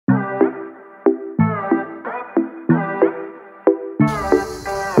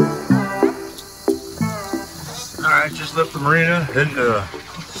Alright, just left the marina, heading to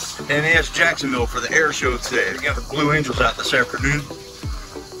NAS Jacksonville for the air show today. We got the Blue Angels out this afternoon.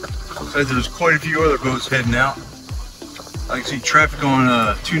 Said there's quite a few other boats heading out. I can see traffic on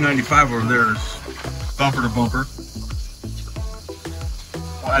 295 over there is bumper to bumper.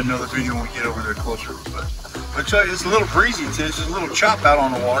 I'll add another video when we get over there closer. But I'll tell you, it's a little breezy today. It's just a little chop out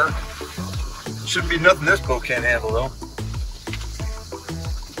on the water. Shouldn't be nothing this boat can't handle though.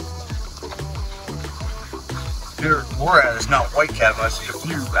 Here we're at, it's not white capping. I see a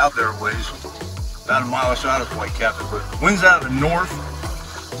few out there ways. About a mile outside is white capping, but wind's out of the north.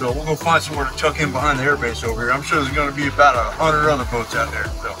 So we'll go find somewhere to tuck in behind the airbase over here. I'm sure there's going to be about 100 other boats out there.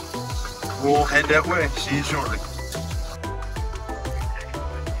 So we'll head that way. See you shortly.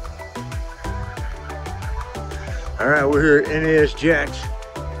 All right, we're here at NAS JAX.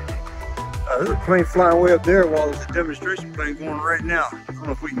 There's a plane flying way up there while there's a demonstration plane going right now. I don't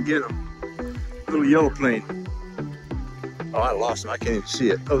know if we can get him. Little yellow plane. Oh, I lost him. I can't even see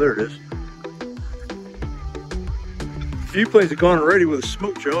it. Oh, there it is. A few planes have gone already with a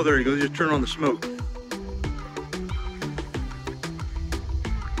smoke show. Oh, there he goes. Just turn on the smoke.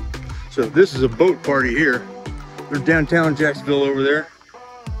 So this is a boat party here. They're downtown Jacksonville over there.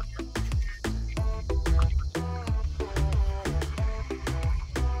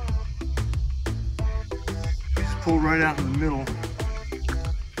 Just pulled right out in the middle.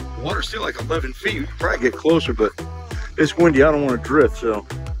 The water's still like 11 feet. We could probably get closer, but it's windy. I don't want to drift, so.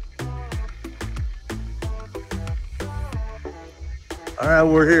 All right,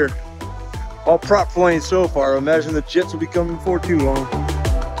 we're here. All prop planes so far. I imagine the jets will be coming before too long.